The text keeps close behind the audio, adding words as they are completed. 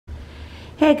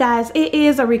Hey guys, it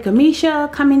is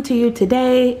Arickamisha coming to you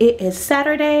today. It is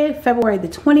Saturday, February the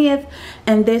 20th,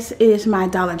 and this is my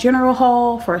Dollar General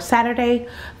haul for Saturday,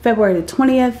 February the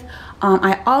 20th.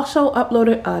 I also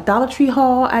uploaded a Dollar Tree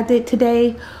haul I did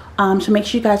today, so make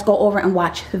sure you guys go over and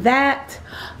watch that.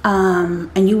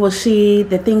 And you will see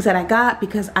the things that I got,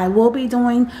 because I will be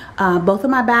doing both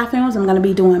of my bathrooms. I'm going to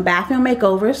be doing bathroom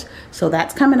makeovers, so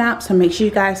that's coming up. So make sure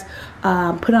you guys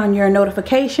put on your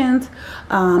notifications,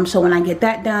 so when I get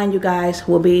that done, you guys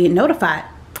will be notified.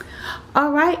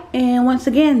 All right, and once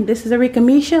again, this is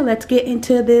Arickamisha. Let's get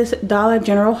into this Dollar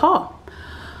General haul.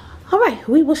 All right,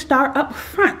 we will start up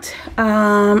front.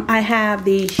 I have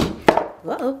the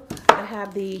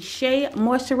Shea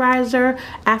Moisturizer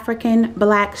African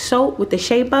Black Soap with the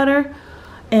shea butter,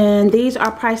 and these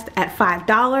are priced at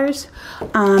 $5.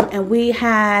 And we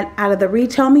had, out of the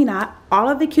Retail Me Not, all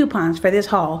of the coupons for this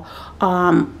haul.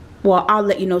 Well, I'll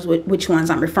let you know which ones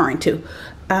I'm referring to.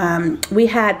 We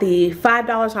had the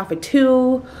 $5 off of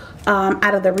 2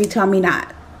 out of the Retail Me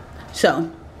Not. So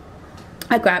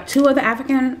I grabbed 2 of the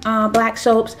African black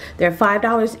soaps. They're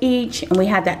 $5 each, and we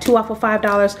had that 2 off of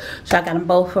 $5, so I got them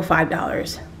both for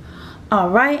 $5. All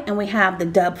right, and we have the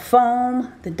Dove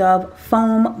Foam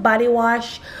body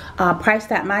wash,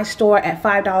 priced at my store at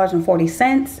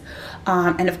 $5.40.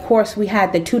 And of course, we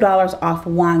had the $2 off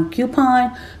 1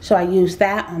 coupon, so I used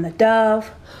that on the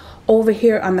Dove. Over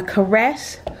here on the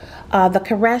Caress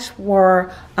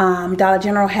were Dollar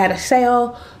General had a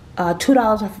sale,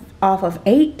 $2 off of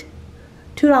 8.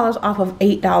 $2 off of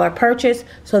 $8 purchase,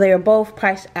 so they are both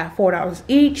priced at $4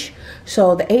 each,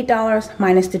 so the $8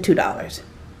 minus the $2.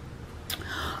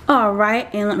 All right,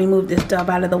 and let me move this Dove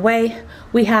out of the way.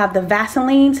 We have the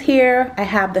Vaselines here. I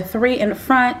have the 3 in the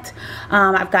front.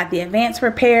 I've got the Advanced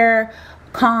Repair,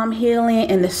 Calm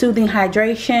Healing, and the Soothing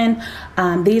Hydration.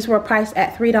 These were priced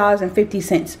at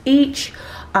 $3.50 each.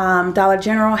 Dollar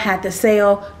General had the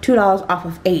sale, $2 off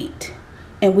of 8,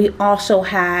 and we also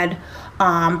had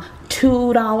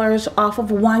 $2 off of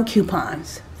 1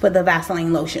 coupons for the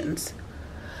Vaseline lotions.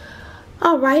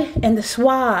 All right, and the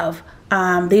Suave,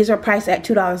 these are priced at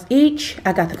 $2 each.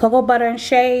 I got the Cocoa Butter and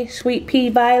Shea, Sweet Pea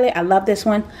Violet. I love this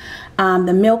one.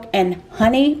 The Milk and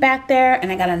Honey back there, and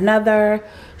I got another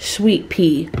Sweet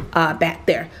Pea back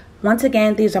there. Once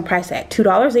again, these are priced at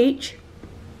 $2 each.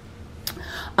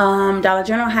 Dollar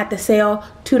General had the sale,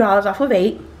 $2 off of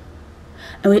 8,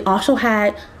 and we also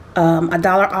had $1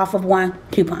 off of 1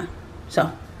 coupon.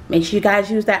 So make sure you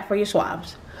guys use that for your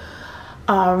swabs.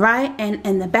 All right, and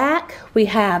in the back we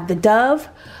have the Dove.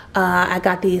 I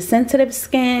got the Sensitive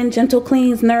Skin, Gentle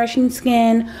Cleans, Nourishing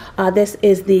Skin. This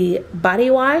is the body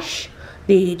wash,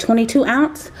 the 22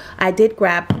 ounce. I did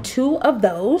grab 2 of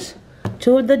those,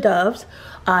 2 of the Doves.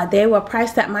 They were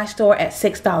priced at my store at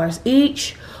 $6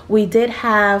 each. We did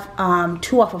have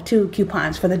 2 off of 2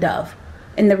 coupons for the Dove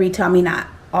in the Retail Me Not.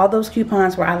 All those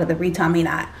coupons were out of the Retail Me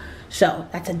Not. So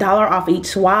that's $1 off each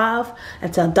Suave.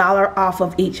 That's $1 off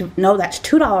of each, no, that's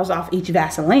 $2 off each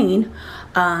Vaseline.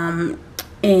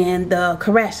 And the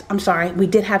Caress, I'm sorry, we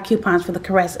did have coupons for the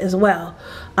Caress as well.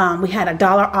 We had $1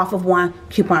 off of 1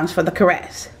 coupons for the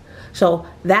Caress. So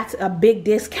that's a big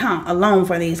discount alone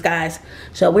for these guys.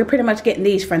 So we're pretty much getting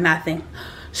these for nothing.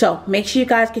 So make sure you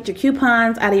guys get your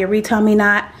coupons out of your Retail Me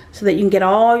Not, so that you can get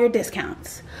all your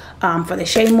discounts. For the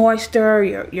Shea Moisture,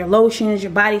 your lotions,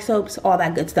 your body soaps, all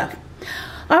that good stuff.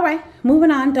 All right,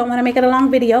 moving on. Don't want to make it a long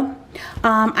video.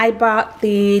 I bought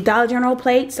the Dollar General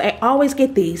plates. I always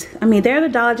get these. I mean, they're the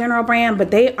Dollar General brand, but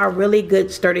they are really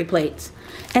good, sturdy plates.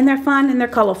 And they're fun and they're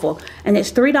colorful. And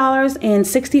it's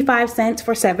 $3.65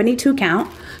 for 72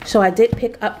 count. So I did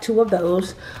pick up 2 of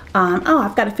those. Oh,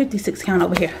 I've got a 56 count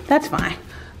over here. That's fine.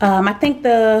 I think they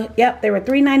were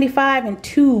 $3.95 and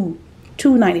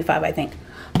 $2.95, I think.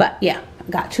 But yeah,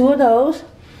 I got 2 of those.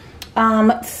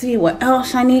 Let's see what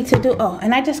else I need to do. Oh,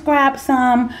 and I just grabbed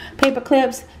some paper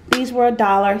clips. These were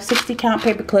 $1, 60 count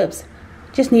paper clips.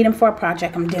 Just need them for a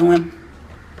project I'm doing.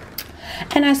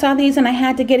 And I saw these and I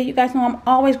had to get it. You guys know I'm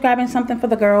always grabbing something for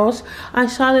the girls. I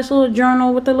saw this little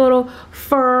journal with the little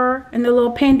fur and the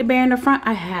little panda bear in the front.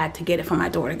 I had to get it for my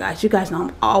daughter, guys. You guys know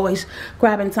I'm always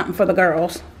grabbing something for the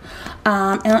girls.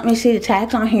 And let me see the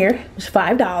tags on here. It was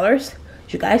 $5.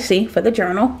 You guys see, for the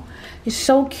journal. It's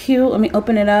so cute. Let me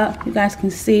open it up. You guys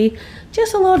can see.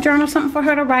 Just a little journal, something for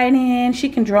her to write in. She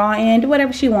can draw in, do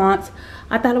whatever she wants.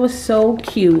 I thought it was so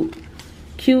cute.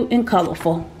 Cute and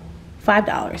colorful.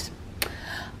 $5.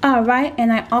 All right,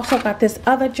 and I also got this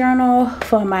other journal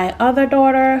for my other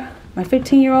daughter, my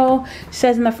 15-year-old. It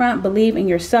says in the front, believe in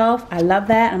yourself. I love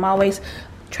that. I'm always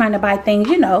trying to buy things,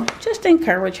 you know, just to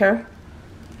encourage her.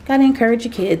 Gotta encourage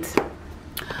your kids.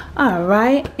 All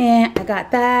right, and I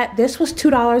got that. This was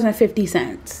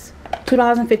 $2.50.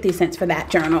 $2.50 for that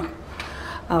journal.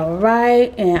 All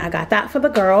right, and I got that for the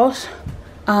girls.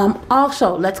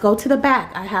 Also, let's go to the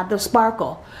back. I have the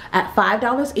sparkle at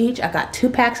 $5 each. I got 2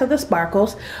 packs of the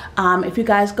sparkles. If you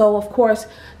guys go, of course,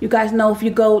 you guys know if you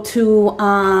go to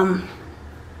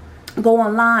go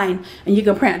online and you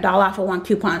can print $1 off of 1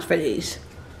 coupons for these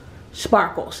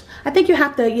sparkles. I think you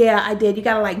have to, yeah, I did. You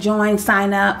gotta like join,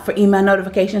 sign up for email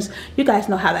notifications. You guys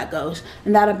know how that goes,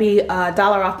 and that'll be $1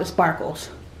 off the sparkles.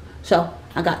 So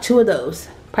I got 2 of those,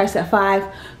 priced at $5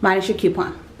 minus your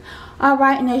coupon. All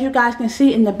right, and as you guys can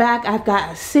see in the back, I've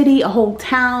got a city, a whole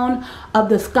town of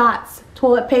the Scott's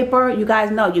toilet paper. You guys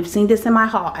know, you've seen this in my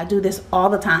haul. I do this all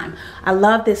the time. I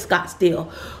love this Scott's deal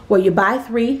where you buy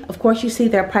 3. Of course, you see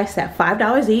they're priced at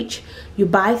 $5 each. You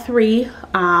buy 3.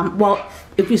 Well,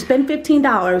 if you spend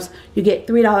 $15, you get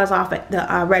 $3 off at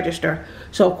the register.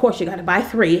 So of course you got to buy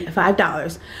 3 at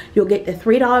 $5. You'll get the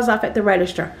 $3 off at the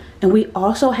register. And we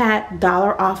also had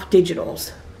 $1 off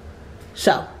digitals.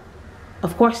 So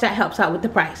of course that helps out with the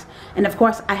price. And of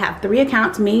course I have 3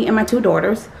 accounts, me and my 2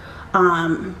 daughters.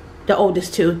 The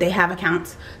oldest 2, they have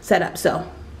accounts set up. So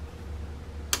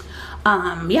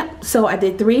yeah, so I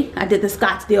did the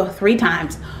Scott's deal 3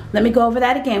 times. Let me go over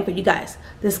that again for you guys.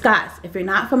 The Scott's, if you're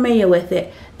not familiar with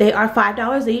it, they are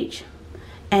 $5 each,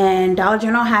 and Dollar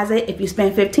General has it. If you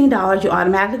spend $15, you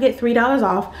automatically get $3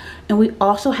 off, and we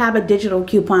also have a digital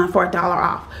coupon for $1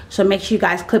 off, so make sure you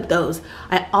guys clip those.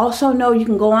 I also know you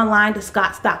can go online to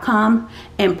scotts.com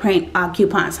and print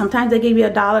coupons. Sometimes they give you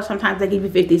 $1, sometimes they give you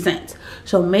 50 cents.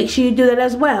 So make sure you do that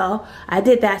as well. I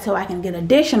did that so I can get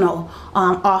additional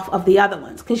off of the other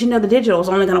ones, because you know the digital is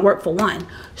only going to work for 1.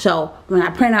 So when I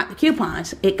print out the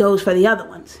coupons, it goes for the other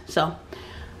ones. So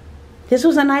this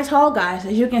was a nice haul, guys.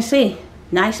 As you can see,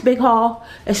 nice big haul,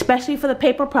 especially for the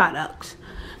paper products.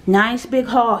 Nice big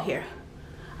haul here.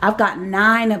 I've got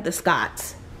 9 of the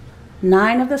Scott's.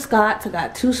 9 of the Scott's. I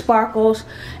got 2 sparkles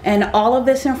and all of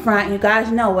this in front. You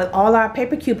guys know, with all our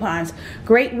paper coupons,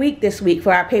 great week this week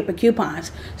for our paper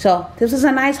coupons. So this is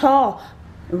a nice haul,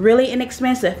 really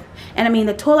inexpensive. And I mean,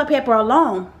 the toilet paper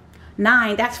alone,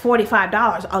 9, that's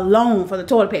 $45 alone for the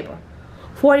toilet paper.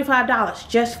 $45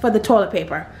 just for the toilet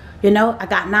paper. You know, I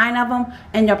got 9 of them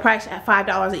and they're priced at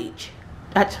 $5 each.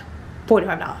 That's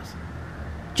 $45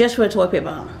 just for the toilet paper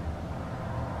alone.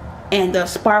 And the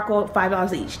sparkle,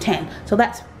 $5 each, 10. So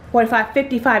that's $45,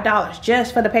 $55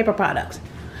 just for the paper products.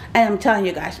 And I'm telling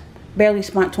you guys, barely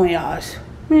spent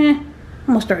 $20.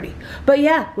 Almost 30. But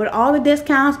yeah, with all the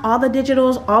discounts, all the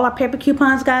digitals, all our paper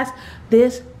coupons, guys,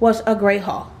 this was a great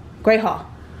haul. Great haul.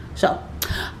 So,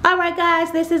 alright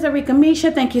guys, this is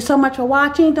Arickamisha. Thank you so much for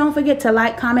watching. Don't forget to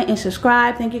like, comment, and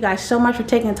subscribe. Thank you guys so much for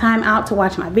taking time out to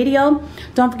watch my video.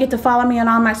 Don't forget to follow me on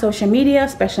all my social media,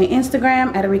 especially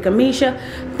Instagram at Arickamisha.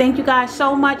 Thank you guys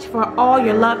so much for all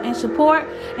your love and support.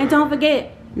 And don't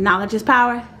forget, knowledge is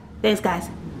power. Thanks guys.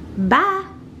 Bye.